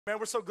Man,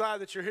 we're so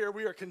glad that you're here.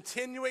 We are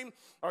continuing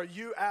our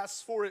You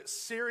Asked For It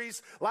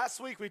series.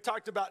 Last week we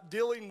talked about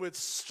dealing with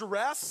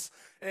stress,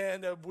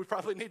 and we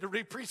probably need to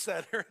re-preach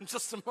that here in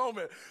just a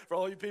moment for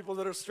all you people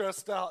that are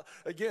stressed out,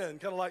 again,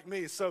 kind of like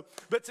me.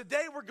 But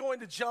today we're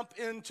going to jump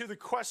into the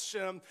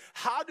question,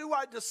 how do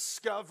I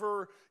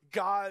discover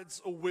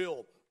God's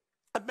will?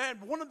 Man,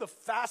 one of the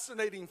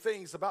fascinating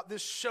things about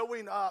this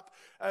showing up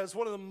as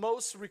one of the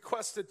most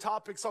requested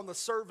topics on the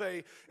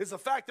survey is the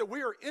fact that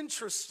we are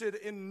interested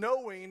in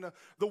knowing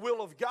the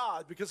will of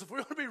God. Because if we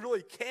want to be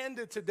really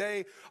candid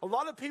today, a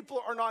lot of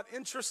people are not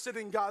interested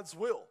in God's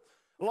will.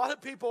 A lot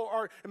of people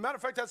are, as a matter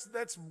of fact,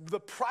 that's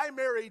the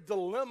primary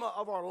dilemma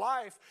of our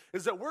life,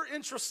 is that we're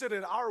interested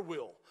in our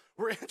will.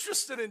 We're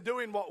interested in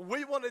doing what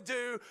we want to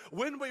do,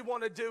 when we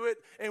want to do it,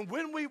 and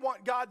when we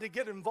want God to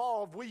get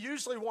involved, we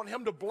usually want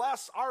Him to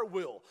bless our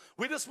will.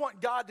 We just want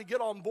God to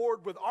get on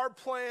board with our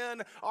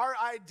plan, our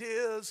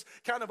ideas,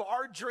 kind of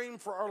our dream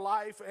for our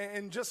life,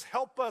 and just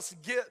help us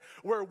get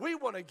where we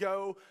want to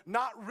go,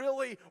 not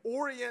really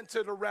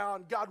oriented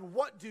around, God,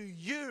 what do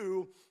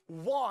you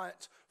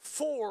want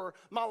for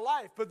my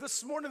life? But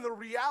this morning, the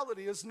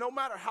reality is no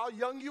matter how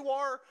young you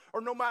are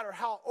or no matter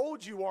how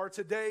old you are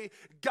today,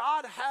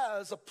 God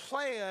has a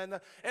plan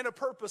and a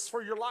purpose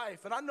for your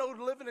life. And I know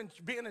living and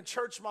being in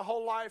church my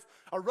whole life,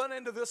 I run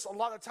into this a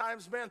lot of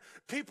times, man.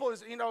 People,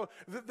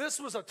 this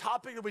was a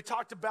topic that we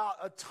talked about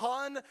a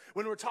ton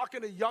when we're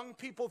talking to young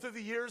people through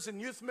the years in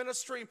youth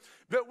ministry.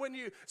 But when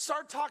you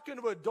start talking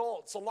to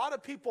adults, a lot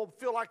of people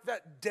feel like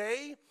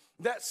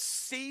that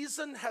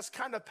season has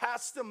kind of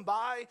passed them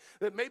by,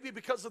 that maybe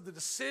because of the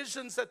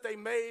decisions that they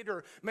made,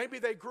 or maybe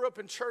they grew up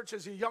in church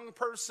as a young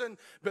person,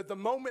 but the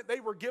moment they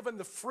were given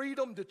the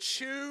freedom to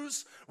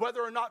choose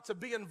whether or not to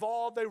be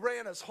involved, they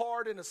ran as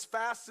hard and as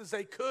fast as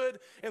they could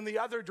in the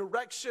other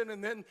direction.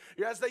 And then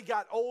as they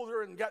got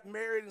older and got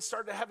married and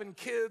started having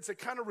kids, they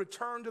kind of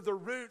returned to their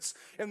roots.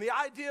 And the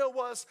idea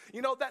was,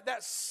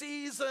 that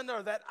season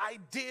or that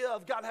idea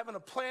of God having a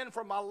plan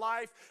for my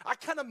life, I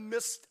kind of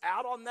missed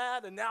out on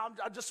that. And now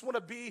I just want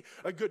to be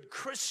a good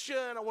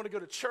Christian. I want to go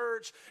to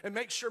church and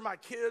make sure my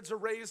kids are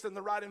raised in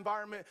the right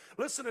environment.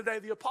 Listen today,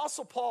 the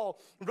Apostle Paul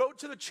wrote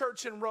to the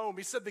church in Rome.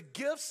 He said the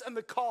gifts and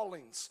the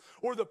callings,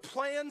 or the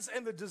plans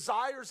and the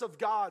desires of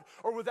God,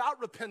 are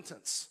without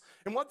repentance.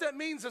 And what that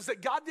means is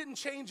that God didn't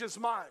change His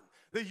mind.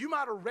 That you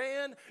might have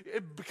ran,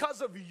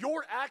 because of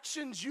your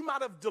actions, you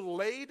might have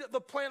delayed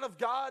the plan of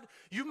God.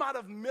 You might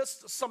have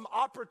missed some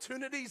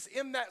opportunities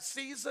in that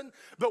season.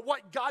 But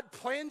what God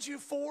planned you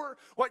for,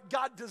 what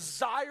God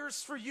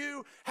desires for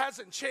you,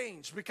 hasn't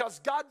changed. Because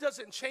God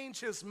doesn't change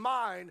His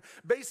mind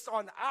based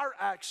on our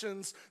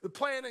actions. The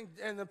plan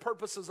and the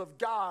purposes of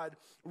God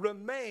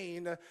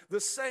remain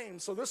the same.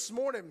 So this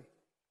morning,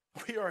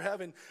 we are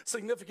having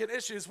significant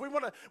issues. We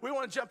want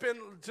to jump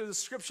into the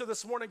scripture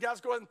this morning. Guys,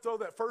 go ahead and throw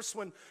that first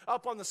one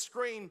up on the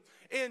screen.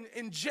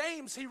 In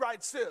James, he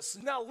writes this: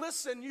 "Now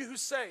listen, you who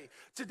say,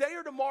 today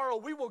or tomorrow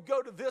we will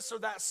go to this or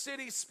that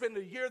city, spend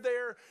a year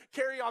there,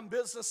 carry on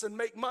business and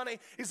make money."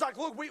 He's like,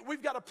 look,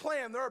 we've got a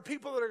plan. There are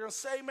people that are going to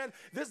say, man,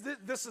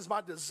 this is my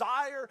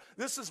desire.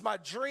 This is my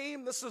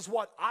dream. This is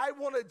what I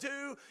want to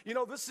do.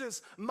 This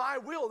is my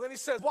will. Then he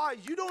says, why?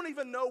 You don't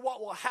even know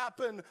what will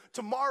happen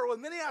tomorrow.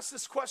 And then he asks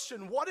this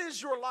question: what is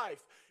your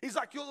life? He's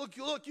like,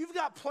 look, you've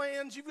got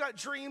plans, you've got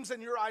dreams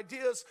and your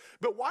ideas,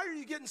 but why are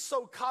you getting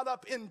so caught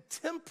up in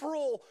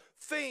temporal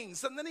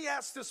things? And then he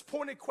asks this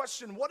pointed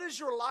question: what is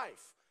your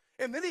life?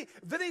 And then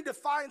he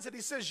defines it.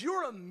 He says,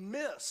 you're a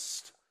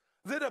mist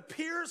that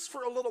appears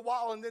for a little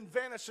while and then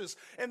vanishes.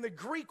 And the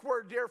Greek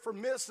word there for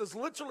mist is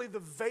literally the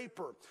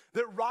vapor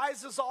that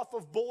rises off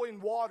of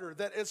boiling water,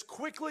 that as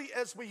quickly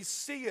as we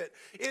see it,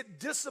 it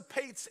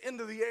dissipates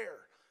into the air.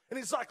 And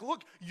he's like,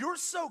 look, you're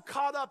so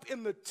caught up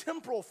in the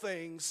temporal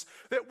things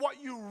that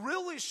what you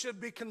really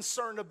should be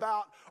concerned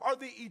about are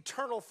the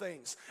eternal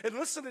things. And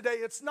listen today,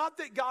 it's not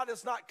that God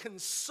is not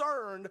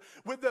concerned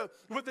with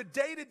the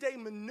day-to-day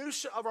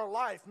minutia of our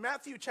life.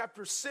 Matthew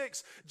chapter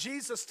 6,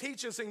 Jesus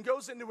teaches and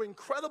goes into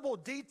incredible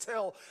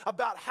detail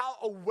about how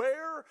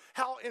aware,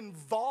 how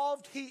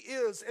involved He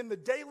is in the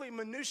daily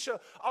minutia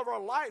of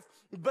our life.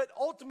 But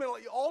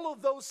ultimately, all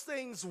of those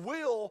things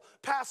will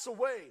pass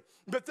away.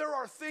 But there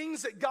are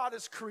things that God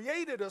has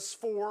created us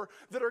for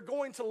that are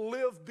going to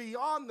live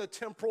beyond the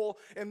temporal,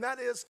 and that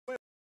is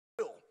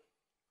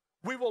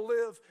we will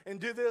live and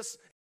do this,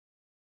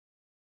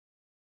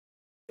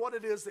 what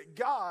it is that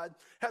God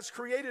has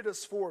created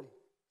us for.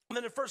 And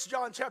then in 1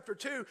 John chapter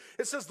 2,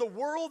 it says the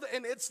world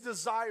and its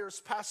desires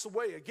pass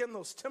away. Again,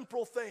 those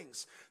temporal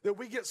things that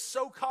we get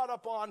so caught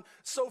up on,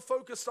 so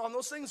focused on,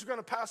 those things are going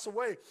to pass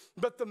away.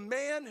 But the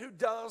man who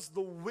does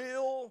the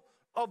will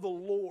of the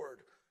Lord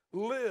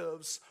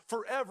lives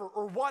forever,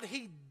 or what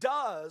he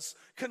does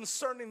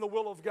concerning the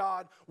will of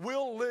God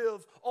will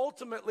live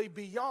ultimately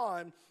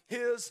beyond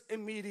his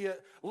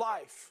immediate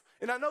life.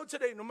 And I know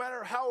today, no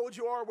matter how old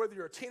you are, whether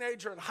you're a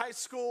teenager in high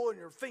school and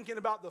you're thinking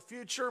about the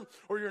future,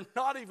 or you're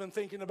not even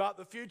thinking about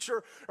the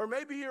future, or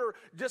maybe you're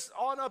just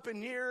on up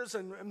in years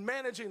and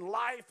managing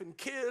life and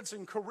kids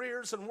and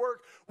careers and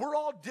work, we're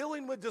all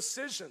dealing with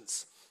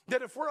decisions.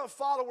 that if we're a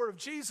follower of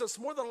Jesus,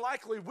 more than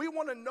likely, we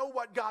want to know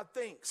what God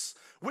thinks.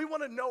 We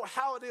want to know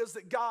how it is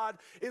that God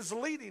is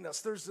leading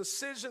us. There's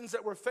decisions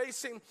that we're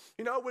facing.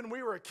 You know, when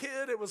we were a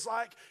kid, it was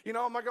like, you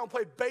know, am I going to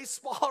play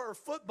baseball or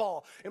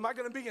football? Am I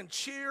going to be in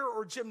cheer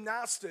or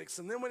gymnastics?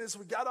 And then as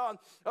we got on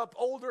up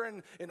older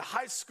in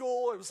high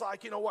school, it was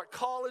like, you know, what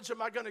college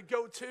am I going to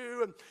go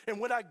to? And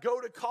when I go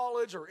to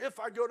college, or if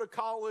I go to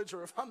college,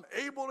 or if I'm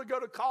able to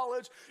go to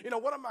college, you know,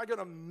 what am I going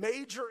to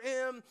major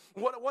in?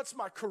 What's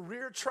my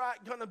career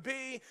track going to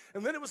be?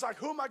 And then it was like,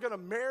 who am I going to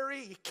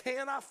marry?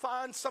 Can I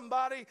find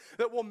somebody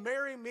that will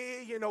marry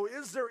me? You know,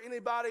 is there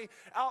anybody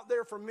out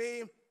there for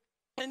me?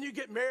 And you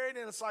get married,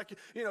 and it's like,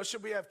 you know,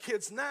 should we have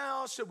kids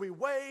now? Should we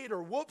wait?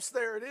 Or whoops,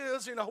 there it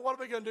is. You know, what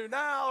are we going to do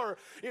now? Or,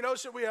 you know,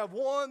 should we have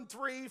 1,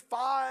 3,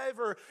 5?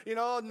 Or, you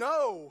know,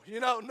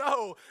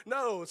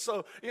 no.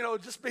 So, you know,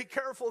 just be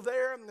careful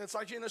there. And it's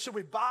like, you know, should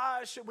we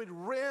buy? Should we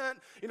rent?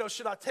 You know,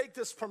 should I take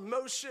this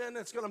promotion?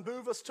 It's going to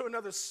move us to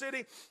another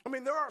city. I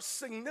mean, there are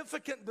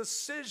significant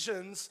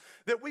decisions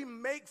that we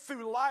make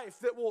through life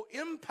that will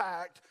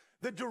impact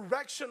the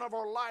direction of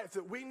our life,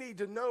 that we need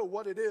to know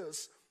what it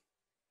is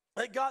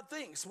that God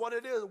thinks, what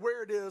it is,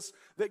 where it is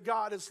that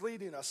God is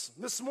leading us.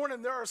 This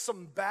morning, there are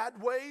some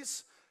bad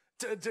ways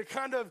to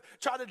kind of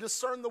try to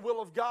discern the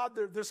will of God.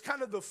 There's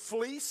kind of the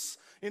fleece.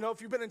 You know, if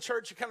you've been in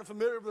church, you're kind of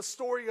familiar with the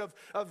story of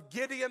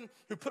Gideon,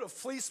 who put a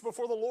fleece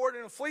before the Lord.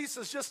 And a fleece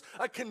is just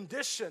a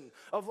condition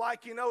of,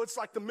 like, you know, it's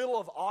like the middle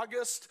of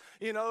August,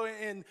 you know,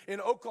 in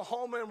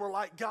Oklahoma. And we're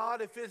like,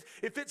 God,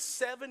 if it's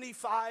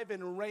 75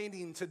 and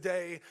raining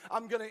today,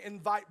 I'm going to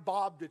invite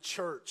Bob to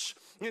church.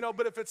 You know,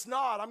 but if it's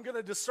not, I'm going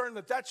to discern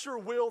that that's your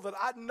will, that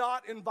I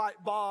not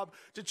invite Bob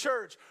to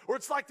church. Or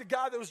it's like the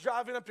guy that was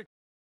driving up to,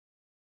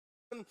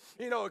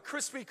 you know, a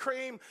Krispy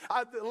Kreme,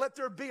 let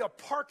there be a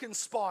parking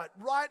spot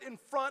right in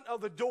front of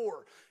the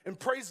door. And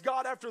praise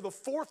God, after the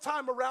 4th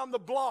time around the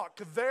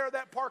block, there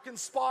that parking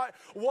spot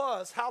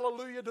was.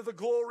 Hallelujah to the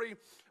glory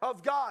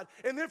of God.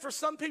 And then for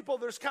some people,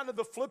 there's kind of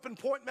the flipping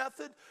point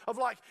method of,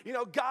 like, you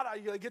know, God,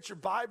 I get your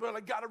Bible,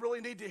 and God, I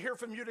really need to hear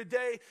from you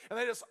today. And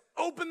they just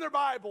open their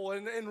Bible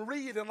and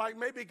read, and like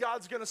maybe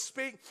God's going to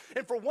speak.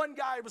 And for one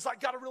guy, it was like,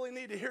 God, I really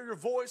need to hear your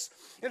voice.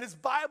 And his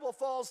Bible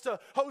falls to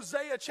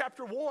Hosea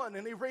chapter 1,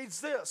 and he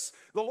reads this.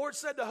 The Lord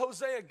said to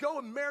Hosea, go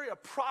and marry a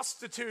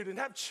prostitute and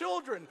have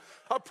children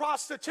of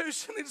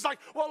prostitution. He's like,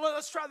 well,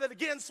 let's try that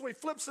again. So he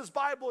flips his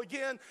Bible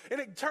again, and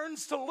it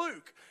turns to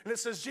Luke. And it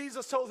says,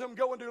 Jesus told him,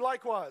 go and do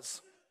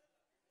likewise.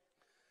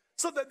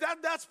 So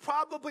that's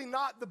probably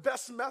not the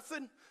best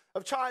method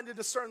of trying to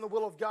discern the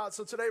will of God.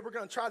 So today we're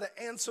going to try to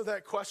answer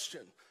that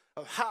question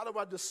of how do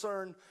I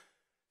discern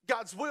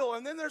God's will?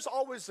 And then there's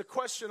always the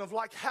question of,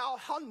 like, how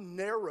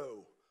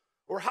narrow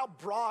or how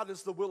broad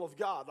is the will of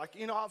God? Like,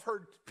 you know, I've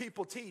heard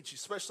people teach,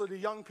 especially to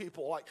young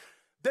people, like,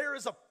 there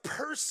is a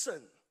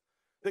person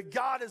that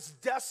God is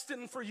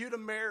destined for you to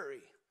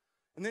marry.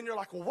 And then you're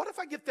like, well, what if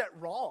I get that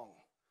wrong?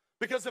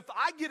 Because if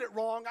I get it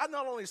wrong, I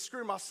not only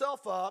screw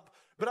myself up,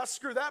 but I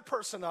screw that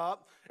person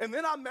up, and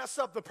then I mess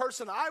up the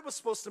person I was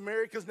supposed to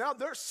marry, because now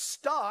they're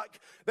stuck.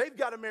 They've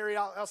got to marry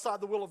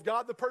outside the will of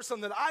God. The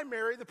person that I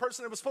married, the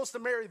person that was supposed to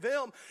marry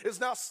them,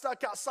 is now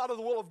stuck outside of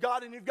the will of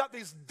God, and you've got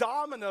these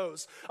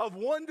dominoes of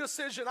one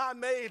decision I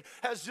made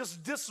has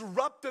just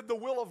disrupted the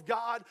will of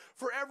God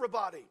for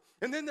everybody.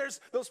 And then there's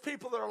those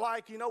people that are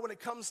like, you know, when it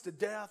comes to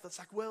death, it's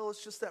like, well,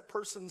 it's just that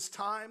person's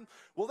time.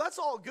 Well, that's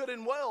all good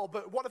and well,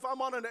 but what if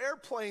I'm on an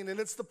airplane and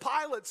it's the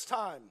pilot's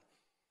time?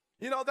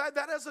 You know, that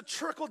has a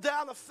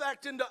trickle-down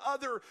effect into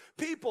other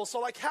people.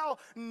 So, like, how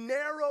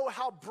narrow,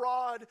 how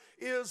broad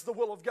is the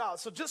will of God?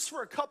 So just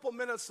for a couple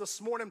minutes this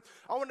morning,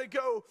 I want to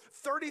go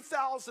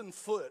 30,000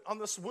 foot on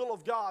this will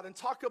of God and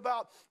talk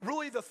about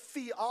really the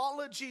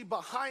theology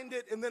behind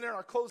it, and then in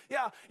our close.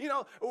 Yeah, you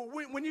know,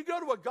 when you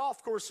go to a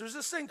golf course, there's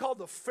this thing called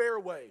the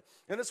fairway,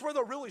 and it's where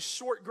the really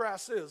short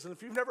grass is. And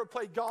if you've never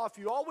played golf,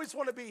 you always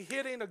want to be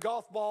hitting a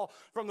golf ball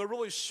from the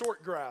really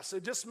short grass.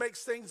 It just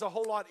makes things a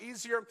whole lot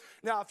easier.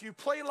 Now, if you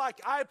play like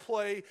I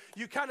play,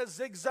 you kind of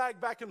zigzag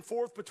back and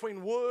forth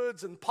between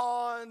woods and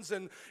ponds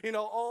and, you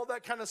know, all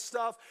that kind of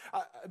stuff.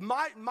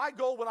 My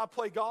goal when I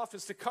play golf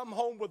is to come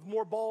home with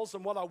more balls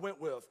than what I went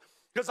with.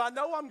 Because I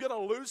know I'm going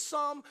to lose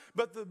some,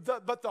 but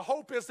the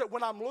hope is that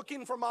when I'm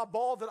looking for my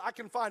ball, that I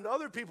can find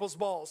other people's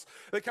balls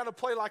that kind of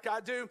play like I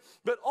do.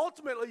 But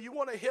ultimately, you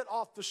want to hit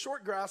off the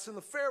short grass in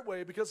the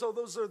fairway, because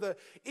those are the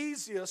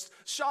easiest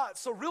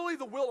shots. So really,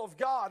 the will of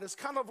God is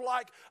kind of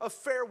like a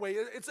fairway.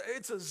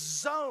 It's a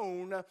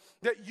zone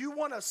that you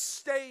want to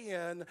stay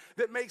in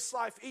that makes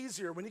life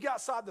easier. When you get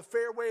outside the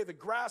fairway, the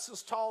grass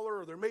is taller,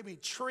 or there may be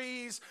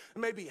trees,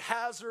 there may be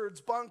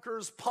hazards,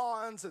 bunkers,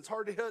 ponds. It's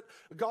hard to hit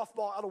a golf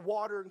ball out of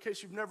water in case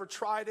you've never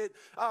tried it.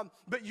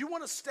 But you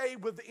want to stay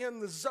within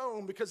the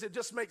zone because it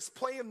just makes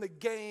playing the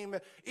game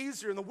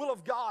easier. And the will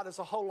of God is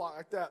a whole lot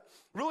like that.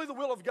 Really, the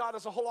will of God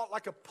is a whole lot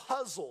like a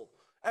puzzle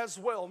as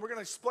well. And we're going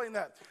to explain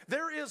that.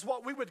 There is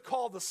what we would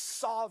call the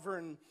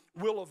sovereign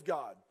will of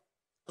God.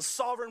 The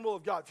sovereign will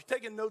of God. If you're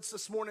taking notes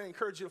this morning, I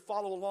encourage you to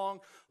follow along.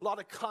 A lot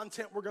of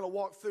content we're going to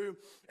walk through.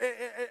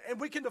 And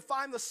we can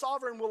define the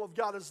sovereign will of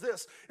God as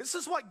this. This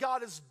is what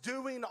God is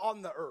doing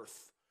on the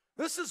earth.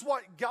 This is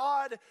what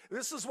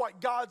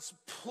God's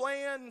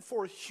plan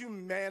for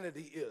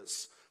humanity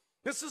is.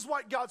 This is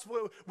what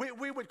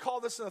we would call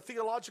this in a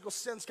theological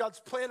sense,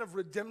 God's plan of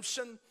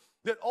redemption,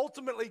 that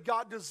ultimately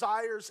God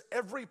desires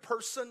every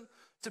person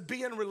to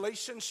be in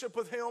relationship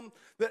with him,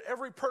 that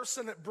every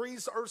person that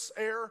breathes earth's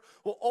air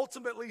will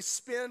ultimately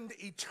spend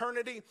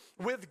eternity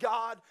with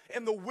God,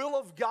 and the will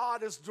of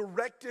God is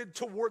directed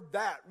toward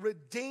that,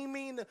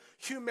 redeeming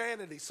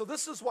humanity. So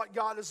this is what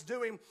God is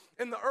doing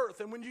in the earth.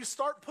 And when you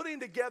start putting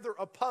together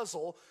a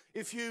puzzle,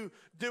 if you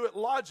do it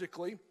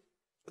logically,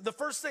 the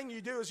first thing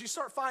you do is you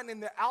start finding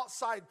the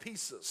outside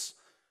pieces.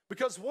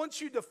 Because once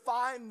you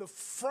define the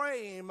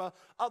frame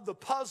of the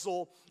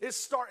puzzle,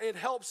 it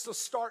helps to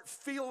start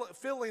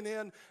filling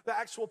in the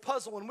actual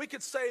puzzle. And we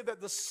could say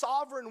that the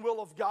sovereign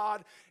will of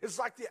God is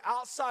like the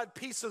outside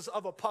pieces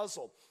of a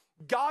puzzle.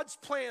 God's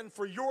plan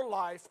for your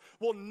life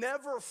will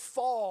never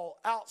fall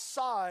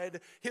outside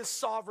his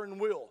sovereign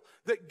will.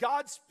 That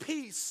God's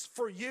piece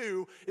for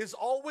you is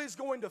always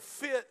going to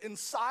fit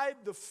inside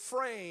the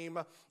frame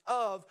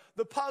of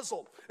the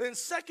puzzle. And then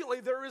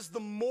secondly, there is the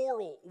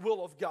moral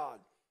will of God.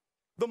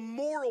 The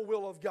moral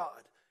will of God.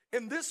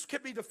 And this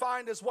can be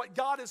defined as what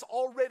God has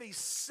already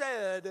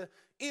said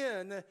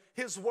in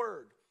his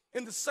word.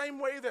 In the same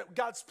way that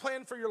God's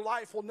plan for your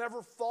life will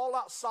never fall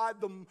outside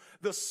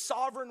the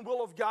sovereign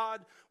will of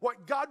God,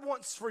 what God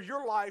wants for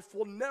your life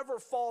will never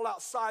fall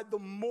outside the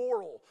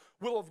moral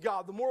will of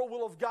God. The moral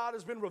will of God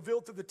has been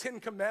revealed through the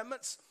 10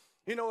 Commandments.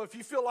 You know, if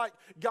you feel like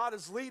God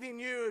is leading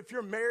you, if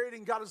you're married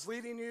and God is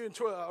leading you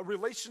into a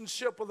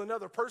relationship with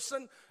another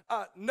person,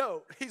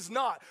 no, he's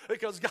not.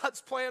 Because God's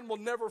plan will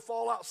never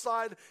fall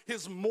outside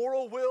his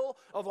moral will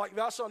of like,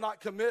 thou shalt not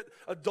commit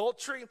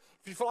adultery.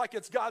 If you feel like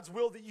it's God's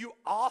will that you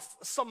off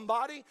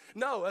somebody,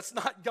 no, that's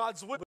not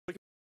God's will.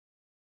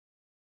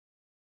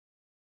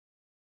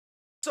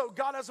 So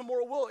God has a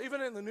moral will. Even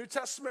in the New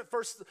Testament,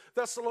 1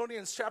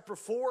 Thessalonians chapter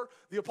 4,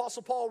 the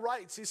Apostle Paul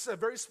writes, he said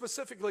very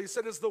specifically, he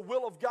said, it's the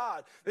will of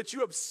God that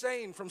you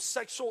abstain from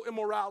sexual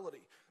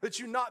immorality, that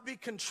you not be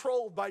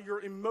controlled by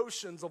your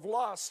emotions of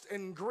lust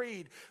and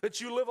greed,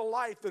 that you live a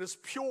life that is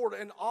pure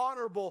and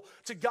honorable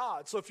to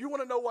God. So if you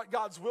want to know what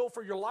God's will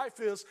for your life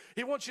is,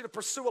 he wants you to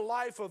pursue a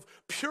life of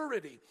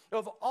purity,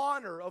 of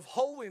honor, of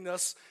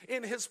holiness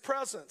in his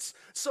presence.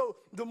 So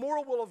the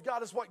moral will of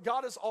God is what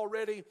God has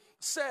already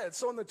said.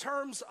 So in the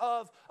terms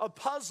of a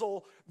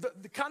puzzle,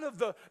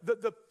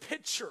 the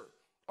picture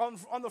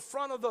on the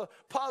front of the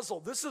puzzle,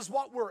 this is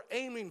what we're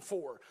aiming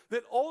for.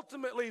 That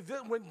ultimately,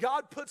 when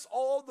God puts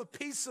all the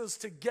pieces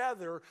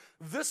together,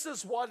 this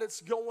is what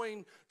it's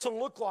going to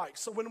look like.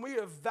 So when we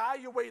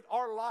evaluate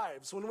our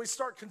lives, when we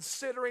start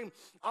considering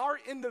our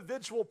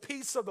individual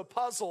piece of the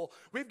puzzle,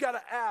 we've got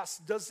to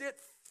ask, does it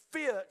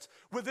fit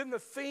within the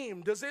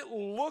theme? Does it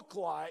look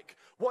like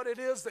what it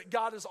is that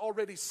God has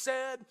already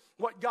said,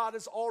 what God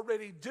is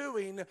already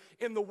doing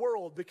in the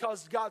world?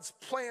 Because God's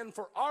plan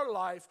for our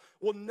life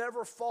will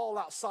never fall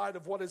outside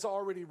of what is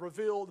already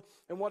revealed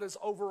and what his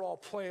overall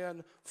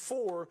plan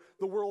for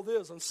the world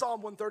is. In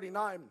Psalm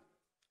 139,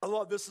 I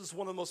love this is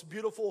one of the most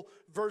beautiful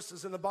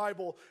verses in the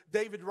Bible.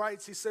 David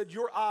writes, he said,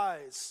 your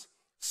eyes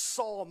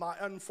saw my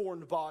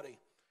unformed body.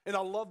 And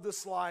I love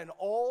this line,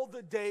 all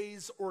the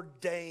days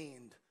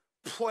ordained,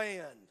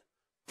 planned,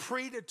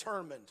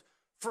 predetermined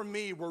for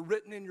me were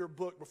written in your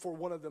book before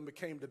one of them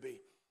became to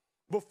be.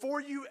 Before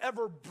you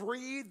ever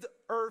breathed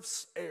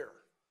earth's air,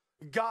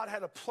 God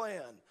had a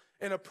plan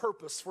and a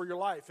purpose for your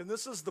life. And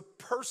this is the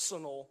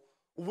personal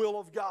will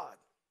of God.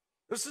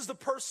 This is the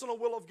personal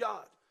will of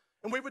God.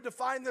 And we would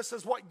define this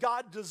as what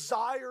God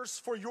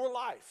desires for your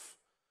life.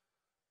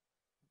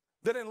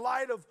 That in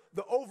light of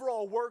the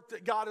overall work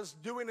that God is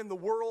doing in the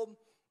world,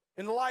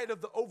 in light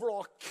of the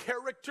overall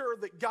character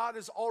that God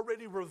has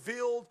already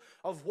revealed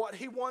of what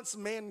he wants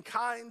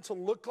mankind to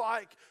look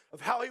like,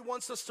 of how he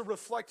wants us to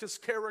reflect his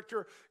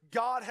character,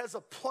 God has a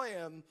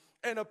plan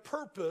and a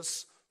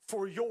purpose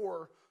for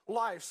your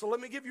life. So let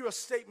me give you a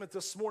statement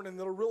this morning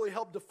that'll really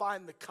help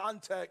define the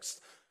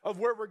context of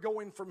where we're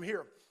going from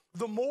here.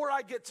 The more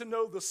I get to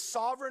know the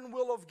sovereign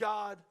will of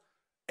God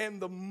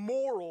and the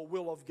moral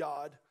will of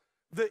God,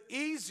 the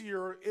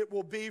easier it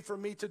will be for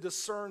me to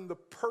discern the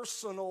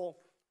personal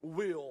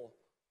will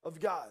of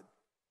God.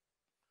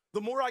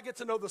 The more I get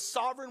to know the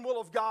sovereign will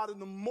of God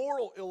and the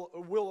moral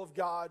will of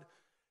God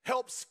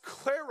helps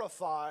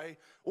clarify,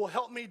 will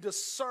help me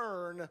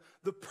discern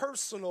the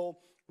personal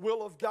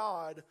will of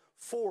God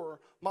for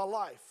my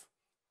life.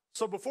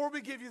 So before we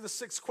give you the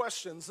 6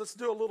 questions, let's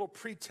do a little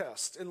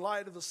pretest in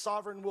light of the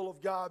sovereign will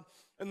of God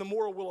and the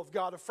moral will of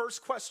God. The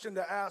first question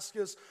to ask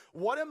is,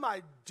 what am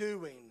I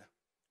doing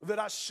that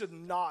I should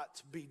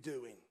not be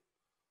doing?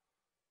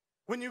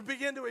 When you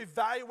begin to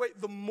evaluate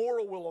the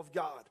moral will of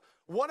God,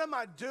 what am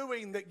I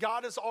doing that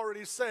God has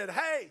already said,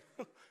 hey,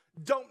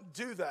 don't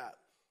do that?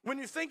 When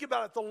you think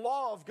about it, the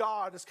law of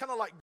God is kind of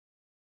like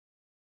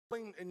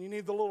and you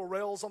need the little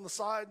rails on the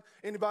side.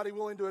 Anybody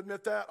willing to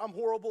admit that? I'm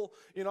horrible.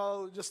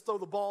 Just throw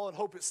the ball and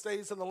hope it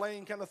stays in the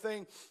lane kind of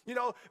thing.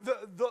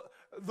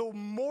 The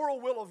moral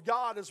will of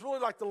God is really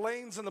like the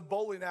lanes in the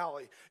bowling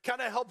alley.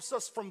 Kind of helps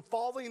us from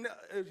falling.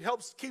 It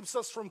keeps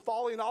us from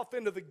falling off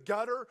into the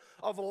gutter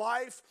of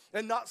life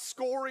and not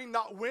scoring,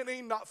 not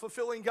winning, not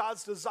fulfilling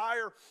God's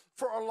desire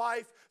for our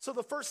life. So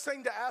the first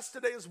thing to ask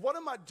today is, what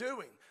am I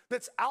doing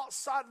that's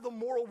outside of the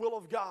moral will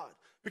of God?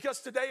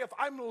 Because today, if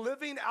I'm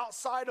living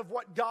outside of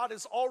what God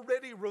has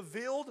already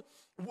revealed,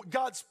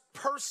 God's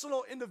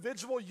personal,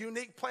 individual,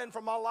 unique plan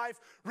for my life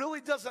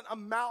really doesn't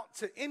amount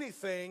to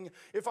anything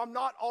if I'm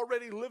not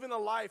already living a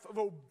life of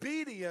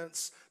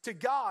obedience to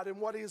God and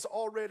what He has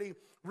already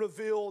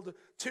revealed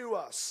to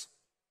us.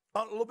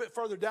 A little bit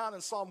further down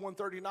in Psalm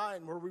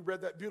 139, where we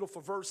read that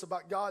beautiful verse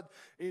about God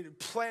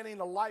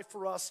planning a life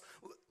for us,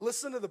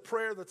 listen to the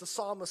prayer that the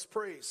psalmist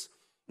prays.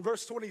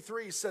 Verse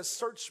 23 says,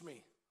 "Search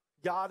me,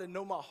 God, and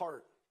know my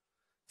heart.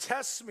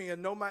 Test me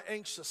and know my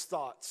anxious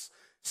thoughts.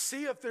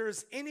 See if there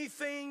is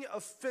anything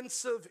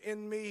offensive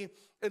in me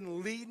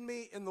and lead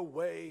me in the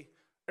way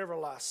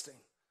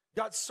everlasting."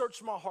 God,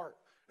 search my heart.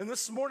 And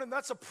this morning,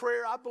 that's a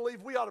prayer I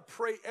believe we ought to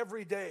pray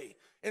every day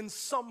in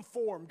some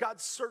form.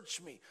 God,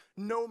 search me,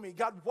 know me.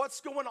 God,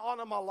 what's going on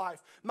in my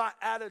life? My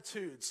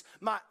attitudes,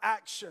 my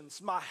actions,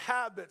 my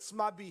habits,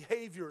 my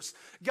behaviors.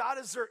 God,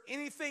 is there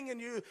anything in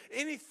you,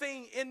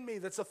 anything in me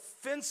that's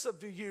offensive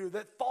to you,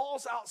 that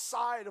falls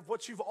outside of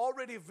what you've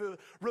already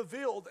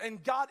revealed?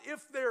 And God,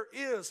 if there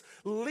is,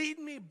 lead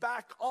me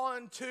back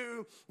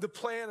onto the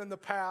plan and the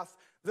path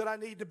that I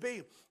need to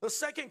be. The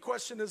second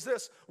question is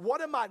this: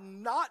 what am I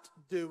not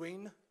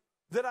doing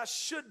that I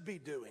should be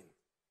doing?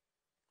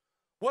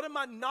 What am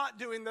I not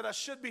doing that I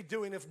should be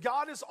doing? If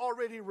God has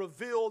already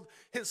revealed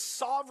His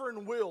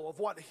sovereign will of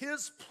what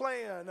His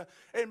plan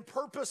and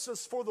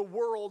purposes for the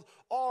world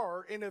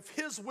are, and if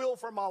His will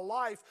for my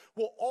life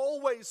will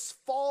always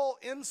fall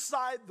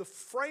inside the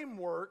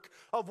framework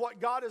of what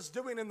God is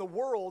doing in the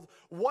world,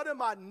 what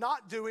am I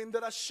not doing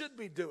that I should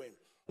be doing?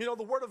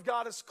 The Word of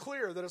God is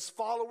clear that as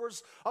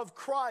followers of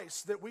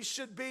Christ, that we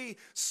should be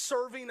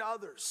serving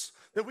others,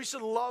 that we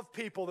should love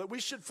people, that we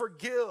should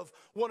forgive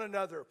one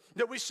another,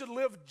 that we should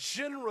live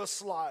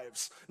generous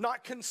lives,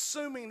 not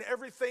consuming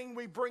everything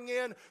we bring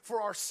in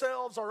for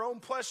ourselves, our own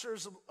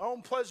pleasures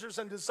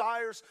and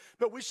desires,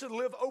 but we should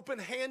live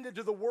open-handed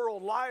to the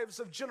world, lives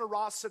of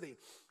generosity.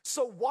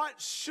 So what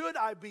should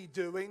I be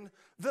doing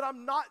that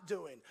I'm not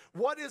doing?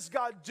 What is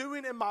God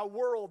doing in my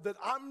world that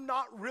I'm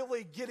not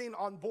really getting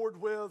on board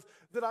with,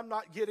 that I'm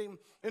not getting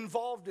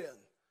involved in?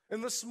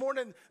 And this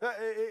morning,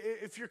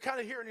 if you're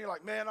kind of here and you're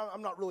like, man,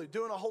 I'm not really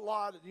doing a whole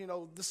lot.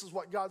 This is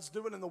what God's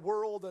doing in the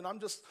world, and I'm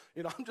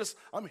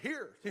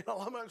here.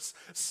 I'm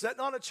sitting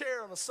on a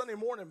chair on a Sunday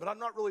morning, but I'm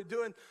not really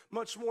doing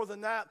much more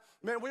than that.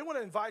 Man, we want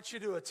to invite you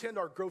to attend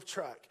our growth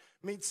track.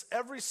 Meets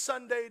every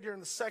Sunday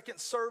during the second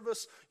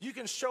service. You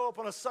can show up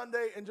on a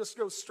Sunday and just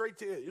go straight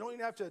to it. You don't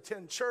even have to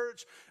attend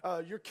church.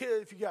 Your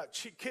kid, if you got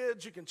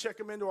kids, you can check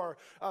them into our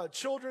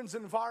children's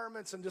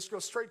environments and just go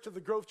straight to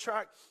the growth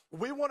track.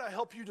 We want to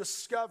help you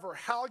discover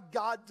how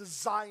God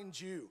designed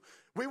you.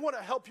 We want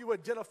to help you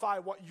identify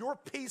what your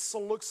peace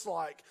looks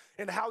like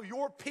and how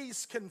your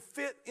peace can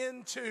fit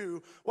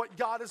into what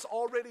God is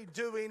already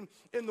doing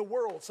in the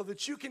world, so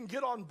that you can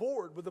get on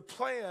board with the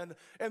plan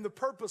and the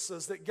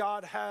purposes that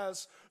God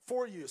has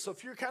for you. So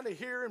if you're kind of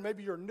here and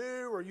maybe you're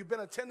new or you've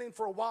been attending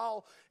for a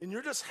while and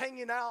you're just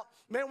hanging out,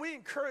 man, we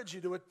encourage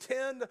you to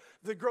attend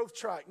the growth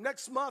track.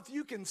 Next month,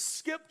 you can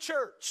skip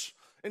church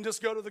and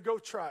just go to the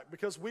growth track,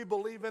 because we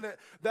believe in it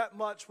that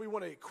much. We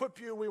want to equip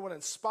you. We want to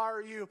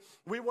inspire you.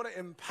 We want to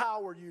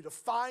empower you to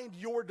find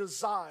your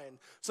design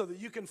so that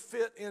you can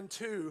fit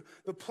into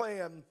the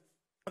plan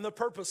and the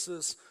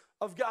purposes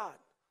of God.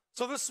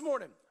 So this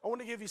morning, I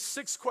want to give you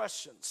 6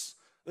 questions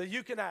that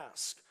you can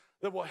ask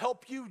that will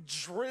help you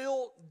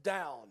drill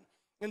down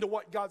into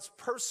what God's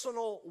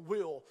personal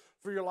will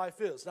for your life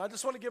is. Now, I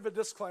just want to give a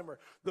disclaimer.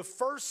 The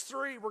first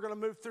 3 we're going to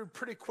move through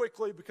pretty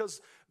quickly because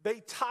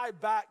they tie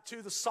back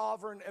to the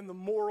sovereign and the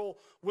moral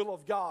will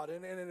of God.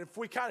 And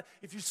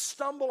if you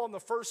stumble on the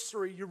first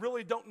 3, you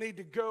really don't need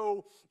to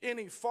go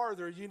any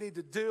farther. You need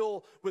to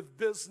deal with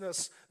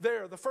business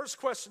there. The first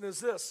question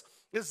is this: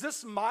 is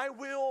this my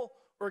will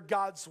or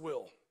God's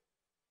will?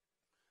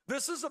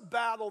 This is a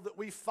battle that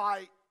we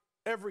fight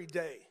every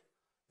day.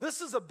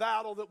 This is a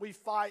battle that we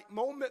fight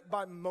moment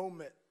by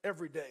moment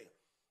every day.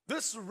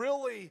 This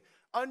really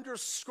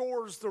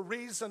underscores the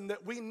reason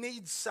that we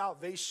need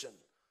salvation.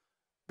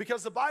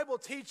 Because the Bible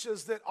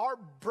teaches that our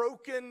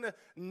broken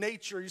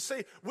nature, you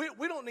see,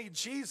 we don't need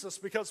Jesus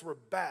because we're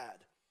bad.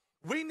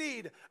 We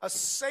need a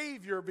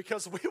Savior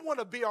because we want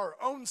to be our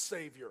own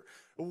Savior.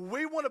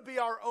 We want to be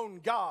our own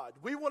God.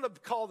 We want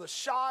to call the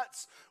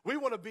shots. We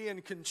want to be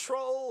in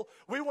control.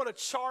 We want to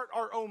chart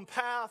our own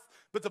path.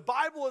 But the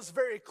Bible is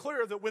very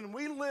clear that when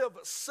we live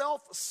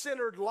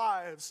self-centered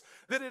lives,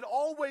 that it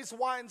always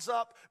winds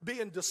up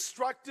being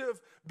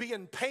destructive,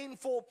 being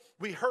painful.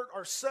 We hurt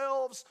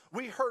ourselves.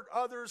 We hurt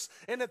others.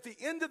 And at the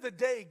end of the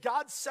day,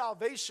 God's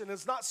salvation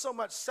is not so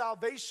much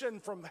salvation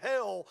from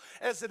hell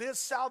as it is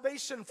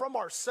salvation from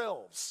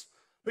ourselves.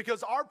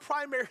 Because our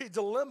primary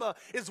dilemma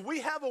is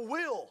we have a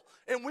will,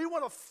 and we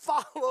want to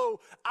follow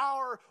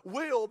our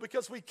will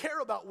because we care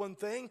about one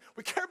thing.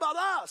 We care about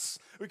us.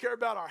 We care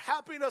about our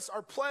happiness,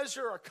 our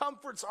pleasure, our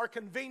comforts, our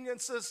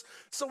conveniences.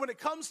 So when it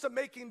comes to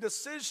making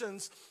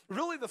decisions,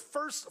 really the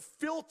first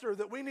filter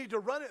that we need to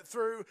run it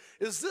through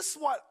is this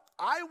what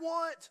I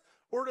want,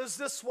 or is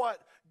this what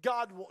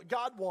God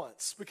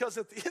wants? Because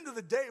at the end of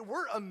the day,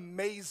 we're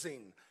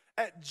amazing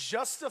at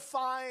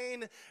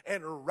justifying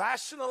and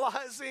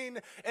rationalizing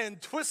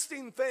and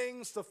twisting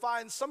things to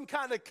find some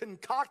kind of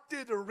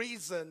concocted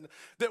reason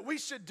that we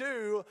should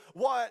do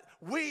what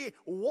we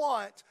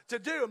want to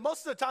do. And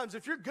most of the times,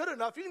 if you're good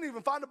enough, you can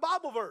even find a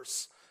Bible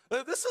verse.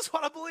 This is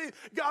what I believe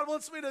God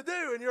wants me to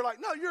do. And you're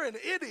like, no, you're an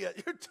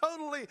idiot. You're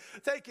totally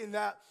taking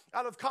that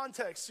out of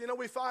context. You know,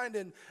 we find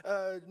in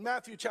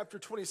Matthew chapter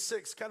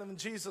 26, kind of in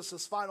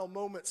Jesus' final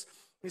moments,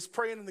 he's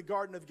praying in the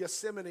Garden of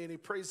Gethsemane, and he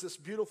prays this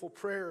beautiful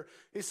prayer.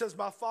 He says,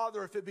 my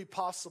Father, if it be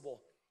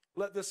possible,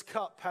 let this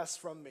cup pass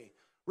from me,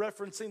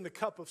 referencing the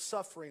cup of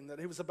suffering that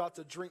he was about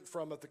to drink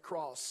from at the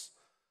cross.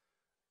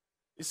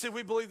 You see,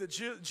 we believe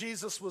that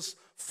Jesus was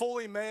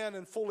fully man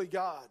and fully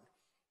God.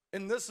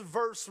 And this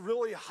verse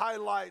really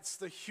highlights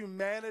the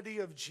humanity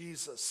of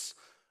Jesus,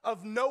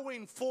 of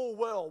knowing full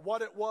well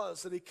what it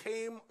was that he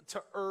came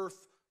to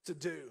earth to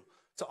do,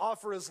 to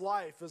offer his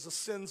life as a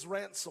sin's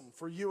ransom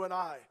for you and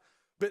I.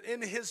 But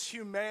in his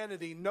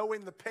humanity,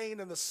 knowing the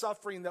pain and the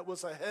suffering that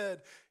was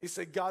ahead, he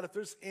said, God, if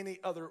there's any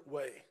other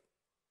way,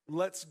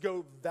 let's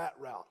go that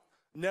route.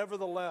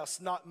 Nevertheless,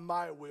 not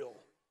my will,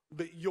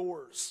 but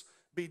yours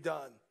be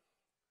done.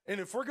 And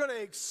if we're going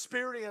to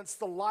experience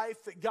the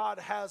life that God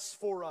has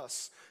for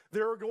us,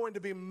 there are going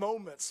to be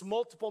moments,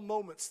 multiple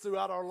moments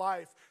throughout our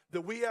life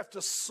that we have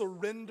to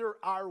surrender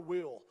our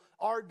will,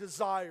 our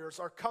desires,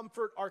 our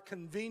comfort, our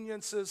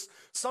conveniences,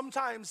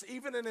 sometimes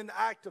even in an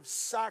act of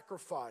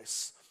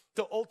sacrifice,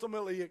 to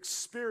ultimately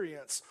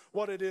experience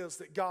what it is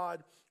that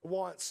God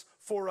wants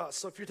for us.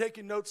 So if you're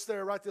taking notes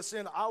there, write this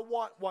in. I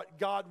want what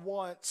God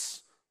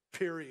wants,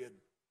 period.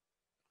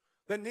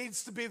 That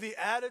needs to be the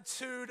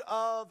attitude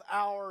of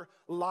our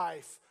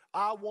life.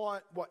 I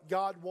want what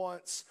God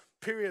wants,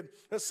 period.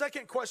 The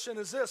second question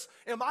is this: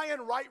 am I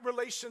in right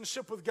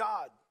relationship with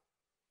God?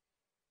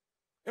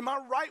 Am I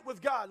right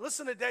with God?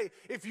 Listen today,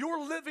 if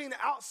you're living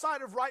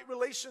outside of right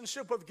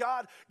relationship with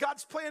God,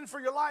 God's plan for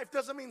your life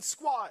doesn't mean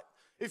squat.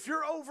 If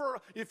you're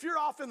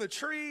off in the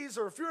trees,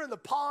 or if you're in the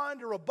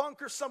pond or a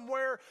bunker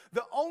somewhere,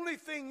 the only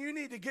thing you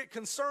need to get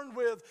concerned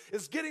with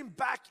is getting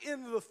back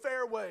into the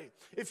fairway.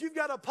 If you've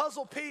got a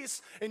puzzle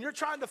piece and you're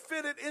trying to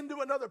fit it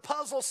into another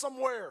puzzle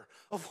somewhere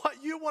of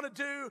what you want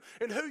to do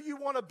and who you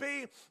want to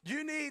be,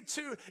 you need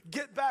to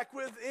get back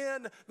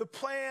within the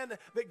plan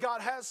that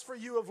God has for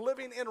you of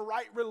living in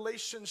right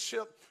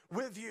relationship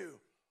with you.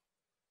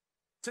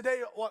 Today,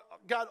 what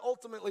God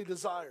ultimately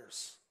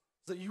desires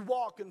is that you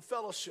walk in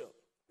fellowship,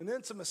 in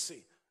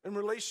intimacy, in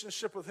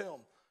relationship with him.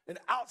 And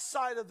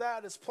outside of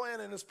that, his plan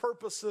and his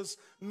purposes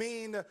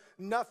mean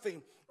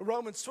nothing.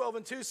 Romans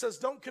 12:2 says,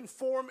 don't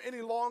conform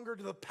any longer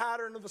to the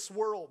pattern of this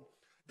world.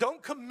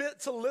 Don't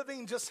commit to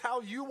living just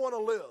how you want to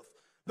live,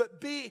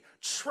 but be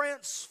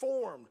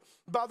transformed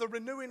by the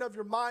renewing of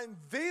your mind.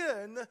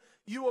 Then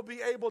you will be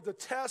able to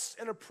test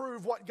and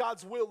approve what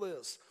God's will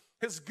is,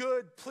 his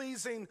good,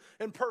 pleasing,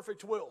 and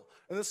perfect will.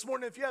 And this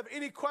morning, if you have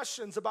any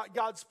questions about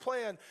God's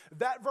plan,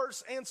 that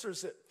verse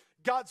answers it.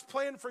 God's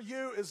plan for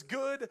you is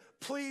good,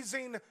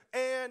 pleasing,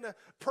 and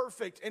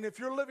perfect. And if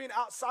you're living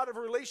outside of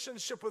a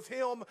relationship with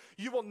him,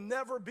 you will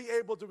never be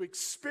able to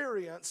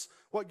experience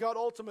what God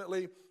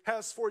ultimately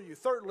has for you.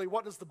 Thirdly,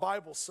 what does the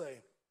Bible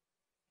say?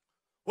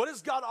 What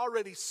has God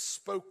already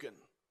spoken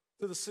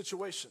to the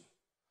situation?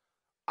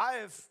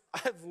 I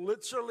have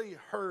literally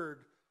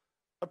heard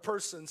a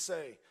person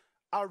say,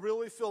 I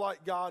really feel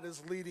like God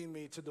is leading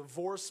me to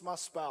divorce my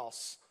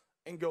spouse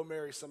and go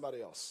marry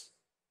somebody else.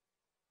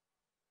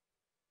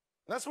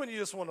 That's when you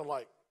just want to,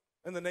 like,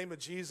 in the name of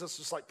Jesus,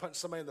 just like punch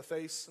somebody in the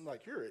face. I'm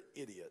like, you're an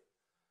idiot.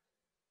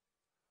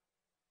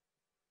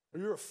 Or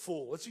you're a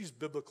fool. Let's use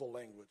biblical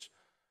language.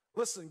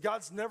 Listen,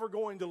 God's never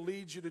going to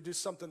lead you to do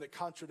something that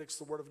contradicts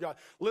the Word of God.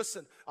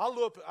 Listen,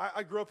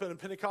 I grew up in a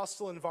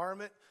Pentecostal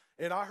environment,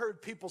 and I heard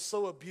people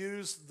so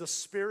abuse the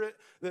Spirit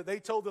that they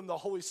told them the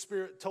Holy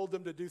Spirit told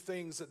them to do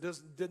things that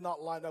did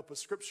not line up with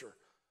Scripture.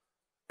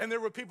 And there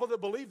were people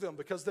that believed them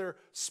because they're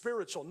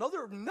spiritual. No,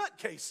 they're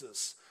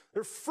nutcases.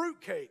 They're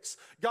fruitcakes.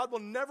 God will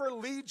never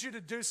lead you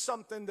to do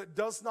something that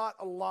does not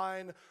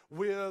align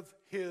with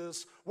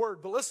his word.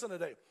 But listen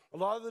today, a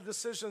lot of the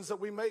decisions that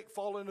we make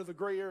fall into the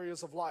gray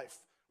areas of life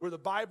where the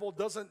Bible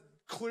doesn't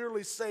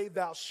clearly say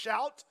thou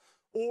shalt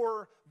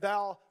or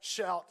thou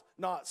shalt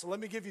not. So let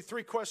me give you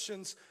 3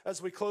 questions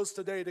as we close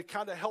today to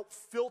kind of help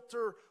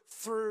filter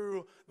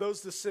through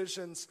those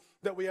decisions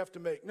that we have to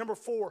make. Number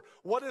 4,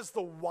 what is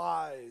the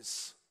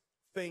wise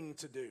thing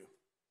to do?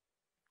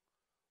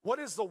 What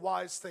is the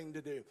wise thing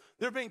to do?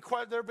 There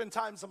have been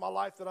times in my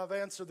life that I've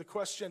answered the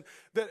question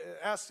that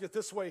asked it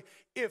this way: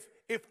 if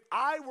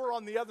I were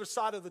on the other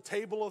side of the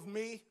table of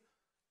me,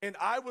 and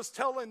I was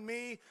telling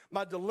me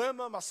my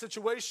dilemma, my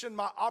situation,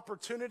 my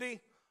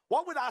opportunity,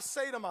 what would I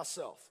say to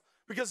myself?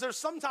 Because there's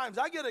sometimes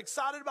I get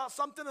excited about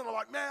something and I'm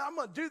like, man, I'm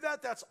going to do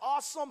that. That's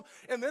awesome.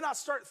 And then I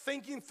start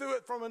thinking through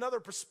it from another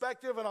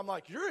perspective and I'm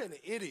like, you're an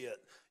idiot.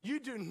 You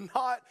do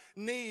not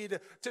need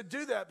to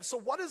do that. So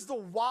what is the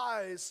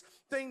wise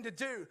thing to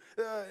do?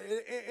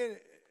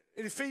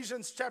 In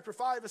Ephesians chapter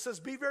 5, it says,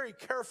 be very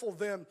careful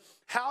then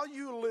how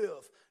you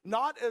live,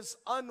 not as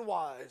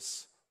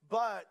unwise,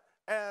 but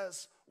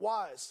as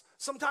wise.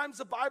 Sometimes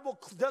the Bible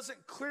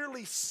doesn't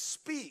clearly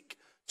speak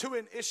to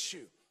an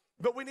issue,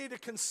 but we need to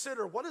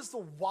consider what is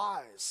the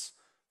wise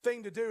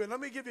thing to do. And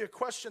let me give you a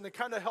question to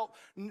kind of help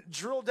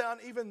drill down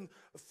even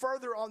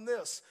further on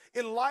this.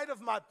 In light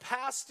of my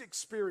past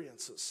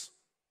experiences,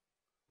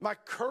 my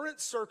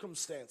current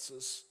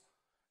circumstances,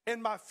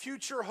 and my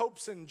future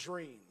hopes and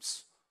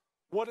dreams,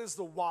 what is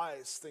the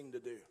wise thing to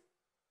do?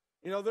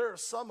 You know, there are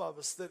some of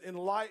us that in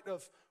light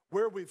of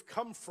where we've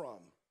come from,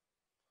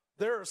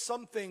 there are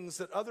some things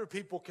that other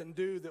people can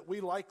do that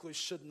we likely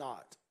should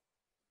not.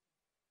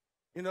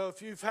 You know,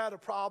 if you've had a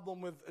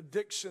problem with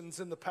addictions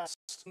in the past,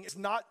 it's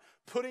not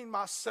putting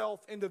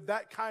myself into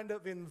that kind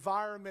of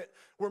environment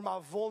where my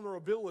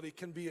vulnerability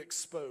can be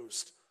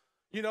exposed.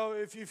 You know,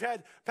 if you've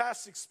had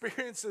past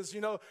experiences,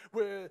 you know,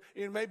 where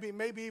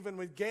maybe even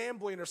with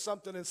gambling or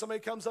something, and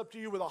somebody comes up to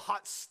you with a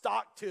hot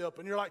stock tip,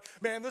 and you're like,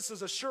 man, this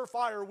is a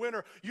surefire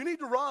winner. You need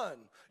to run.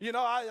 You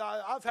know,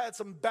 I've had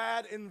some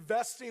bad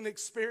investing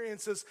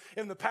experiences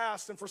in the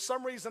past, and for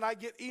some reason I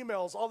get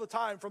emails all the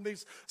time from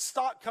these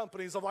stock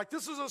companies of like,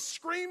 this is a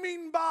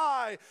screaming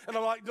buy, and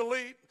I'm like,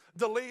 delete.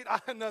 No,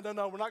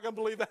 we're not going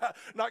to believe that.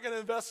 Not going to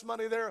invest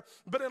money there.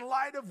 But in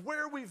light of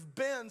where we've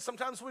been,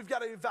 sometimes we've got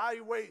to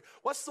evaluate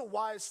what's the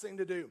wise thing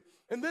to do.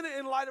 And then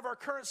in light of our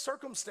current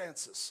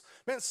circumstances,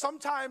 man,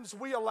 sometimes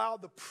we allow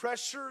the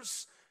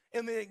pressures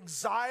and the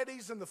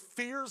anxieties and the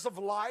fears of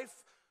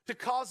life to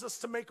cause us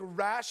to make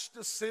rash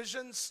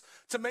decisions,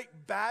 to make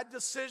bad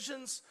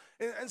decisions.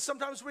 And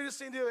sometimes we just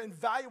need to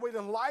evaluate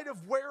in light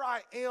of where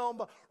I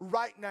am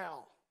right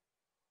now.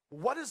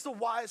 What is the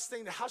wise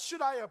thing? How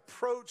should I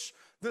approach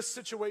this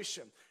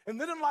situation? And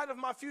then in light of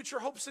my future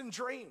hopes and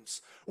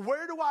dreams,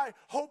 where do I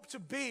hope to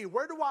be?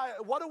 What do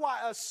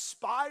I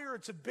aspire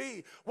to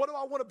be? What do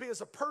I want to be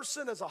as a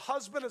person, as a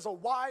husband, as a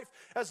wife,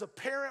 as a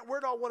parent? Where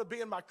do I want to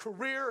be in my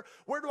career?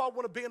 Where do I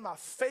want to be in my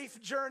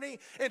faith journey?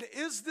 And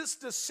is this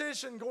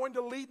decision going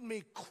to lead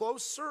me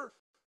closer to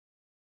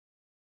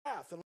the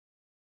path? And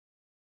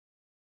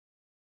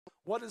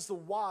what is the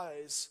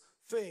wise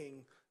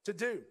thing to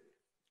do?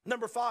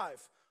 Number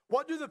 5.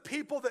 What do the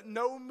people that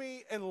know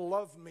me and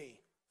love me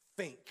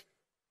think?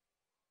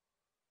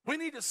 We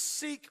need to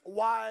seek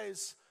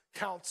wise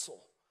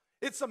counsel.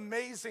 It's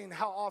amazing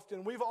how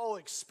often we've all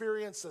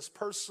experienced this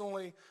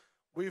personally.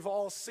 We've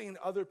all seen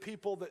other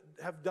people that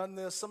have done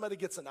this. Somebody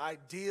gets an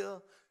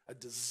idea, a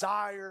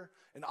desire,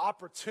 an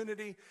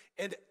opportunity,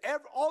 and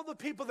all the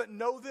people that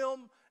know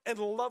them and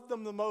love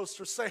them the most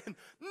are saying,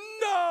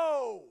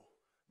 no!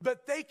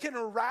 But they can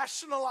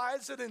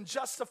rationalize it and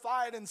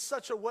justify it in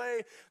such a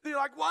way that you're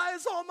like, why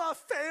is all my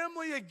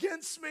family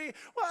against me?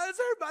 Why is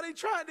everybody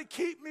trying to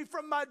keep me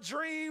from my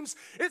dreams?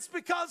 It's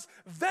because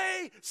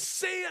they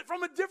see it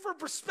from a different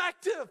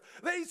perspective.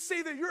 They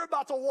see that you're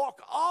about to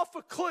walk off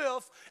a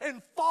cliff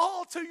and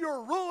fall to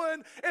your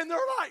ruin, and they're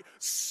like,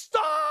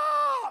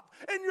 stop!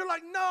 And you're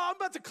like, no, I'm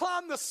about to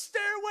climb the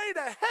stairway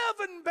to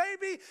heaven,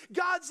 baby.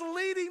 God's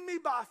leading me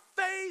by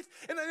faith.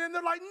 And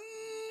they're like,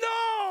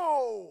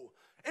 no!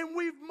 And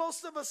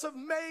most of us have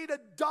made a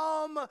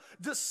dumb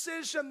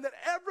decision that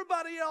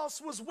everybody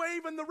else was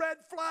waving the red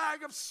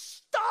flag of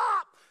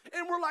stop.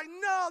 And we're like,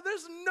 no,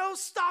 there's no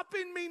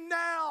stopping me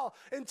now,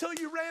 until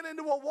you ran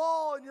into a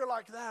wall and you're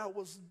like, that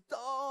was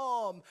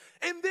dumb.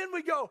 And then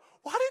we go,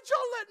 why did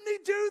y'all let me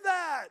do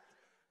that?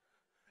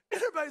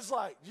 And everybody's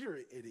like, you're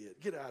an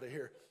idiot. Get out of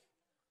here.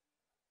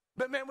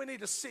 But man, we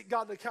need to seek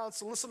godly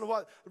counsel. Listen to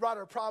what the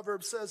writer of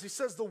Proverbs says. He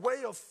says, the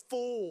way of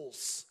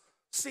fools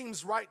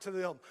seems right to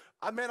them.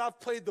 I've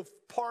played the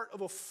part of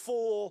a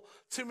fool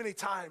too many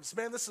times.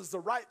 Man, this is the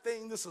right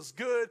thing. This is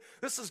good.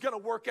 This is going to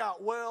work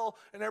out well.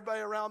 And everybody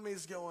around me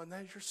is going, "Now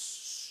you're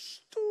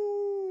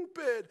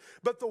stupid."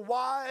 But the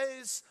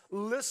wise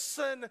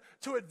listen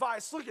to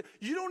advice. Look,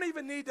 you don't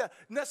even need to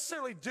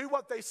necessarily do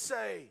what they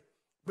say,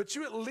 but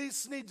you at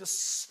least need to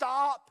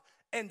stop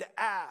and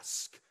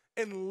ask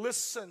and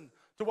listen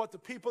to what the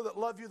people that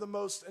love you the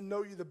most and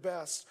know you the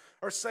best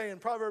are saying.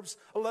 Proverbs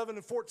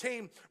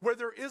 11:14, where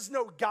there is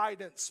no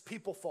guidance,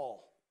 people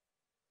fall.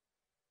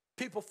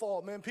 People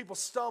fall, man. People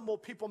stumble,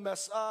 people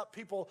mess up,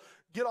 people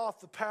get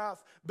off the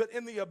path. But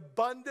in the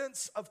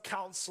abundance of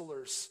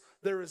counselors,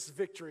 there is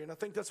victory. And I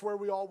think that's where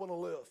we all want to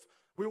live.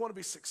 We want to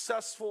be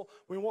successful.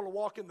 We want to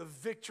walk in the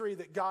victory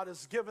that God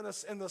has given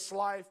us in this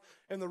life.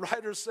 And the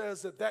writer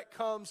says that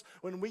comes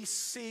when we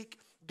seek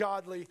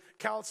godly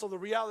counsel. The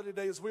reality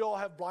today is we all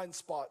have blind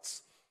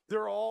spots.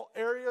 There are all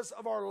areas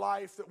of our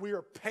life that we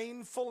are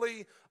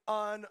painfully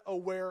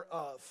unaware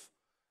of.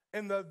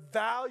 And the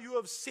value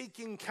of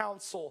seeking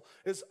counsel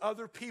is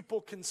other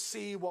people can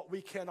see what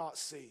we cannot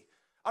see.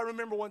 I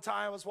remember one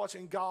time I was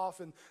watching golf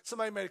and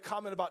somebody made a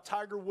comment about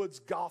Tiger Woods'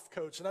 golf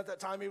coach. And at that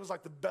time, he was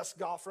like the best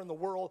golfer in the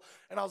world.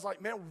 And I was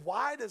like, man,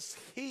 why does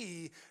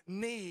he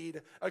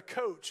need a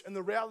coach? And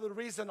the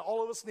reason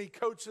all of us need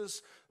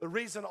coaches, the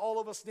reason all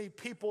of us need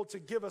people to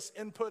give us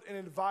input and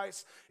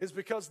advice is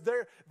because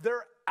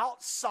they're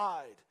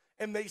outside.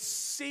 And they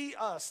see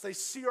us, they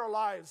see our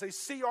lives, they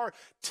see our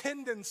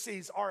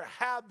tendencies, our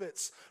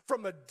habits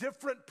from a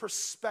different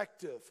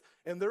perspective.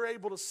 And they're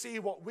able to see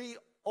what we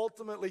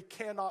ultimately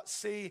cannot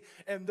see,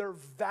 and their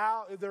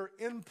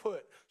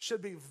input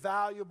should be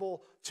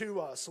valuable to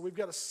us. So we've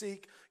got to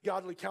seek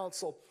godly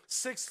counsel.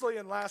 Sixthly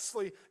and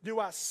lastly, do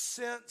I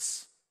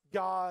sense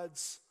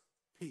God's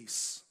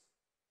peace?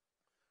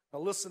 Now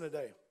listen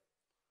today.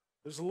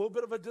 There's a little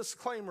bit of a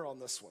disclaimer on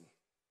this one.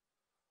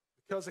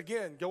 Because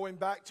again, going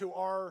back to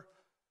our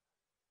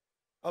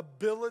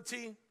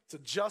ability to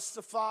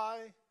justify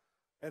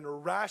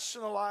and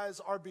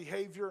rationalize our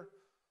behavior,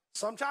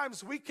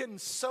 sometimes we can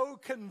so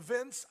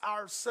convince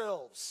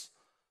ourselves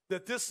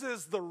that this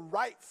is the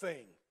right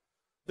thing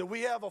that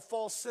we have a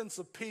false sense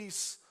of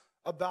peace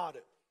about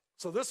it.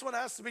 So this one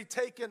has to be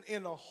taken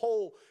in a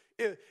whole.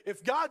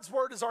 If God's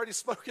word has already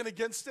spoken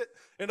against it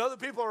and other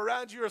people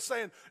around you are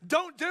saying,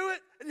 don't do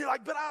it, and you're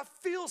like, but I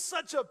feel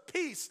such a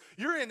peace,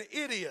 you're an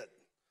idiot.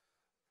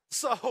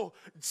 So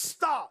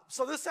stop.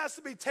 So this has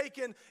to be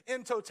taken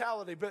in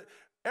totality. But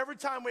every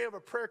time we have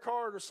a prayer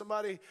card or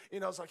somebody,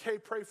 it's like, hey,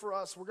 pray for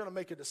us. We're going to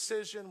make a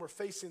decision. We're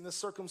facing this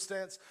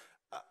circumstance.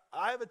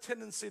 I have a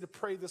tendency to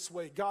pray this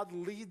way. God,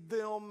 lead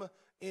them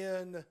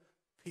in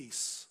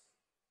peace.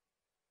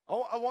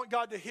 I want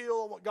God to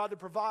heal. I want God to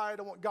provide.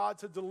 I want God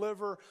to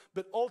deliver.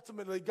 But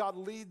ultimately, God,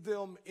 lead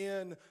them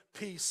in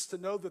peace to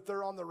know that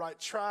they're on the right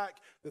track,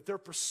 that they're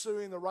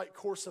pursuing the right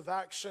course of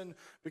action,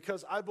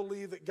 because I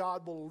believe that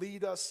God will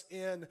lead us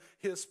in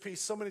his peace.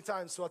 So many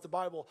times throughout the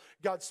Bible,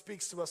 God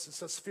speaks to us and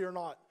says, fear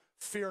not.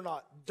 Fear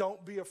not.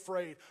 Don't be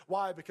afraid.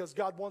 Why? Because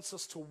God wants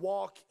us to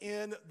walk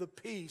in the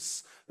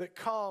peace that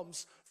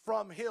comes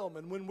from him.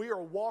 And when we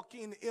are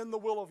walking in the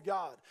will of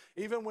God,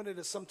 even when it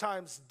is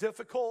sometimes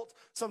difficult,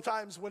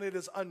 sometimes when it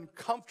is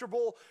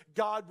uncomfortable,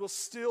 God will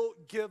still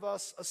give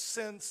us a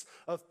sense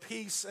of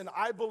peace. And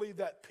I believe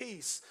that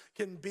peace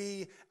can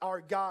be our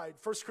guide.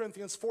 1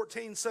 Corinthians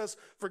 14 says,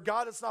 for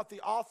God is not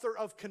the author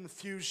of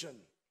confusion,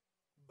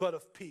 but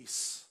of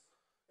peace.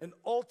 And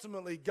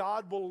ultimately,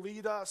 God will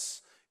lead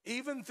us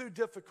even through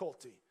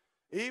difficulty,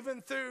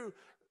 even through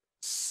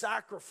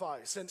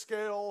sacrifice and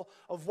scale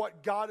of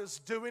what God is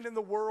doing in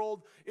the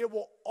world. It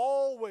will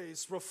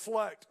always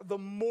reflect the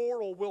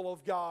moral will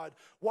of God.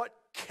 What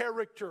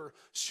character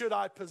should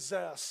I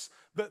possess?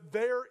 But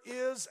there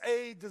is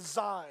a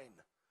design.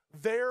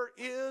 There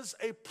is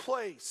a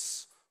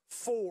place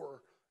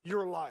for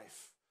your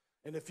life.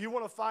 And if you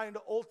want to find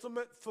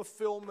ultimate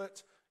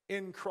fulfillment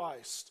in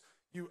Christ,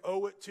 you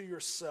owe it to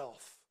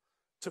yourself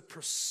to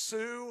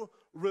pursue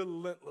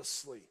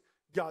relentlessly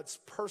God's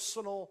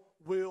personal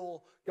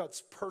will,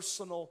 God's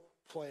personal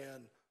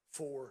plan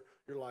for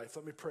your life.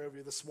 Let me pray over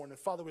you this morning.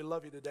 Father, we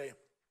love you today.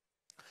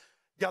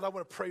 God, I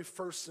want to pray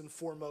first and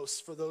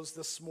foremost for those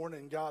this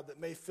morning, God, that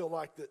may feel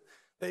like that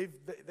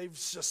they've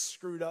just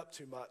screwed up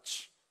too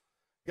much.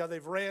 God,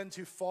 they've ran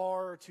too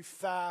far, too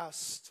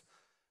fast.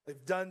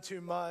 They've done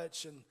too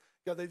much. And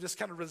God, they've just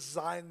kind of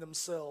resigned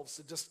themselves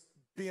to just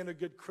being a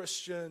good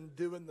Christian,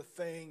 doing the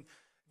thing.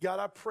 God,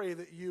 I pray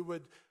that you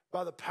would,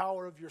 by the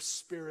power of your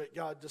Spirit,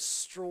 God,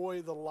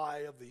 destroy the lie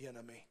of the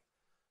enemy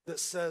that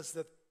says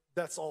that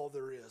that's all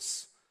there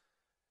is.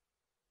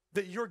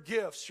 That your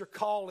gifts, your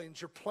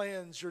callings, your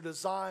plans, your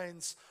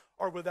designs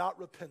are without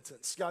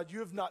repentance. God, you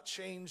have not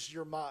changed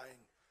your mind,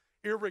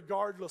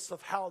 irregardless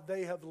of how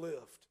they have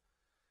lived.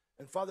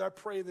 And Father, I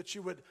pray that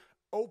you would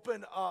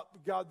open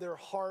up, God, their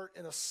heart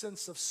in a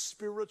sense of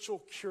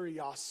spiritual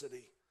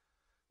curiosity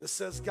that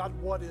says, God,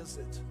 what is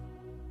it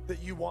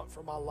that you want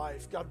for my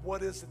life? God,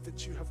 what is it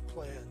that you have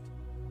planned?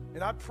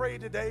 And I pray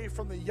today,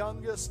 from the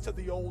youngest to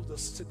the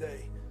oldest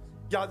today,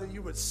 God, that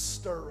you would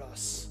stir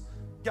us,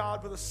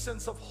 God, with a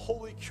sense of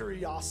holy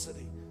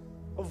curiosity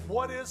of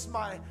what is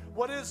my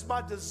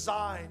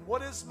design,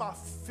 what is my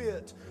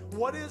fit,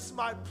 what is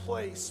my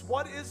place,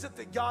 what is it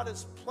that God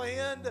has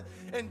planned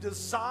and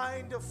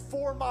designed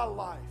for my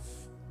life?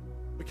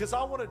 Because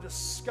I want to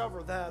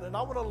discover that and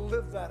I want to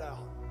live that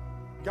out.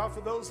 God,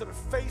 for those that are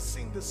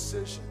facing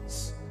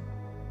decisions,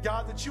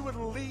 God, that you would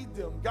lead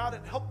them, God,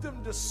 and help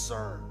them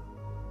discern,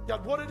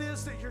 God, what it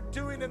is that you're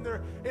doing in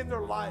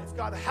their life,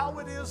 God, how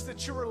it is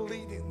that you are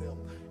leading them,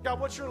 God,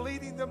 what you're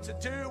leading them to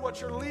do,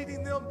 what you're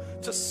leading them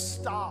to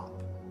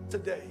stop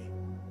today,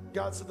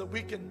 God, so that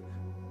we can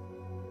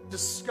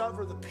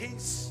discover the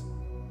peace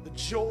the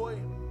joy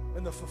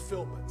and the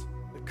fulfillment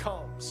that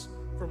comes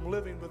from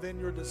living within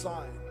your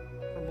design,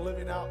 from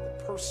living out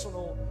the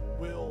personal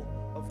will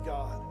of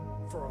God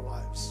for our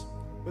lives.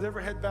 With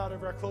every head bowed,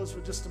 every eye closed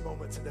for just a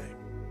moment today.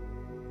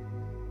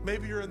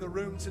 Maybe you're in the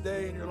room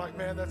today and you're like,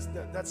 man,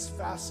 that's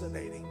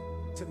fascinating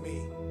to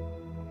me.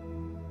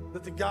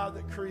 That the God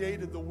that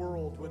created the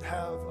world would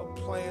have a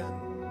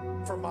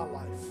plan for my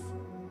life.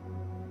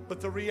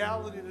 But the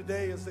reality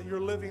today is that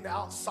you're living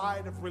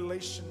outside of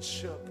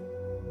relationship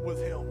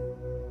with Him.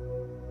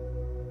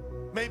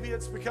 Maybe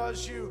it's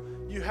because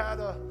you had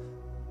a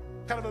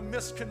kind of a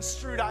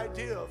misconstrued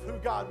idea of who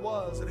God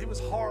was, that He was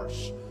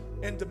harsh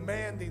and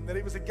demanding, that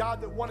He was a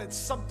God that wanted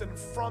something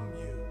from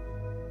you.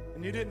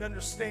 And you didn't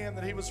understand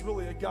that He was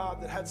really a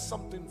God that had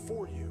something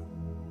for you.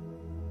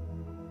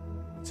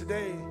 And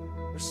today,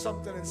 there's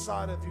something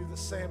inside of you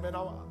that's saying, man,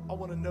 I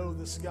want to know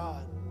this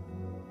God.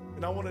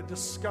 And I want to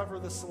discover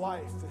this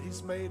life that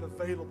He's made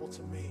available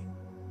to me.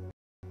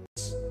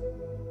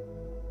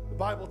 The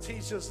Bible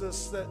teaches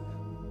us that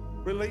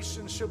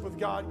relationship with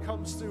God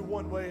comes through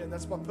one way, and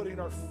that's by putting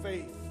our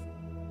faith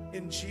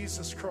in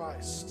Jesus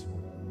Christ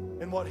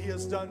and what He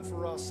has done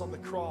for us on the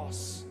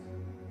cross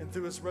and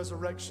through His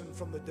resurrection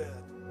from the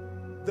dead.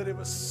 That it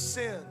was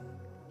sin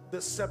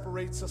that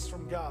separates us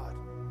from God,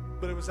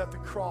 but it was at the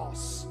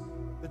cross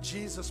that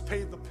Jesus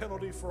paid the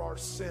penalty for our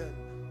sin,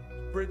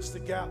 bridged the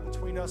gap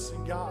between us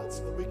and God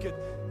so that we could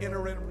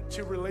enter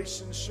into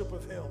relationship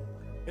with Him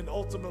and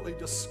ultimately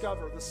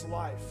discover this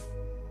life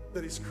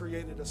that He's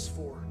created us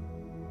for.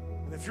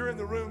 And if you're in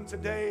the room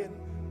today and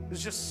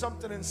there's just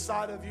something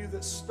inside of you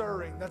that's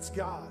stirring, that's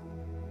God.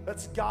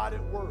 That's God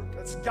at work.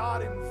 That's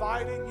God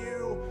inviting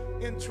you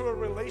into a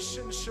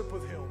relationship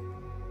with Him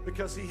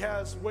because He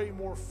has way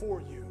more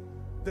for you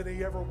than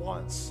He ever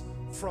wants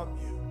from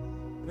you.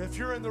 And if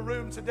you're in the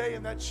room today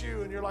and that's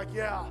you and you're like,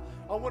 yeah,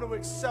 I want to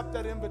accept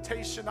that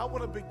invitation. I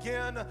want to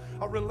begin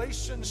a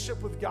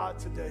relationship with God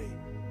today.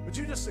 Would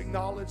you just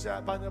acknowledge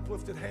that by an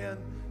uplifted hand?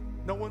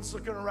 No one's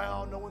looking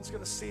around. No one's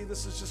going to see.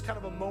 This is just kind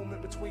of a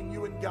moment between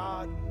you and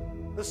God.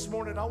 This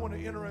morning, I want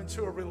to enter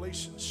into a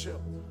relationship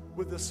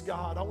with this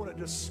God. I want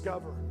to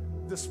discover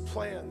this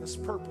plan, this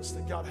purpose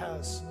that God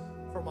has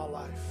for my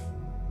life.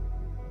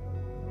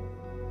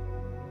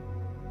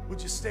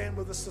 Would you stand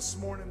with us this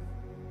morning?